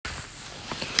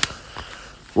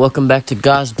Welcome back to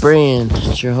God's Brand.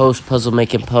 It's your host, Puzzle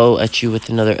Making Poe, at you with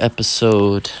another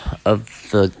episode of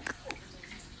the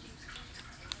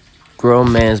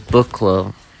Grown Man's Book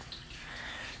Club.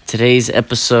 Today's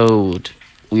episode,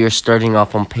 we are starting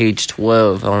off on page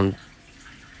 12 on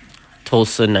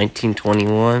Tulsa,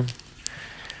 1921.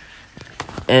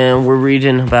 And we're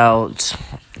reading about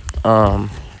the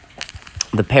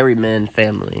Perryman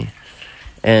family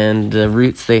and the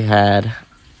roots they had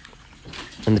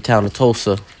in the town of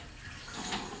Tulsa.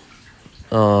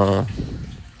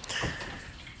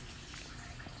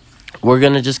 We're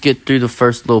going to just get through the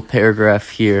first little paragraph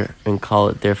here and call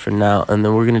it there for now, and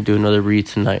then we're going to do another read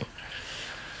tonight.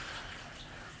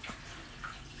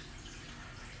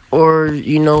 Or,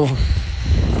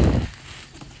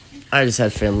 I just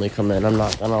had family come in, I'm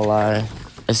not going to lie.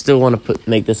 I still want to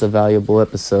make this a valuable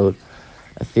episode.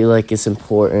 I feel like it's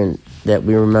important that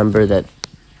we remember that.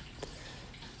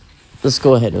 Let's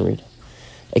go ahead and read.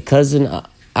 A cousin,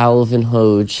 Alvin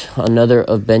Hodge, another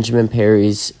of Benjamin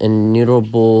Perry's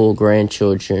innumerable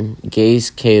grandchildren,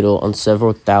 grazed cattle on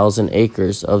several thousand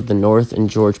acres of the North and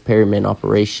George Perryman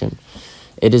operation.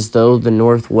 It is through the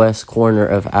northwest corner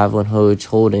of Alvin Hodge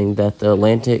holding that the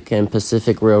Atlantic and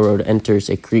Pacific Railroad enters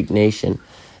a Creek Nation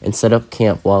and set up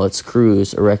camp while its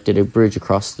crews erected a bridge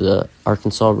across the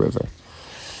Arkansas River.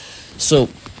 So,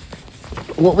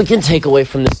 what we can take away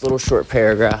from this little short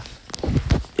paragraph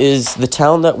is the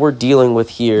town that we're dealing with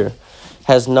here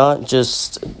has not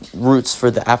just roots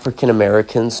for the African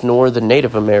Americans, nor the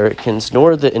Native Americans,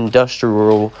 nor the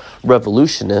Industrial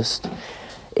Revolutionists.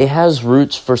 It has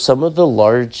roots for some of the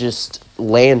largest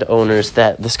landowners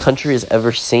that this country has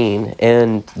ever seen,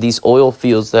 and these oil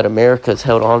fields that America's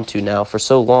held on to now for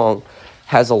so long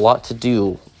has a lot to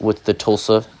do with the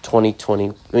Tulsa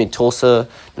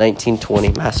 1920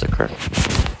 massacre.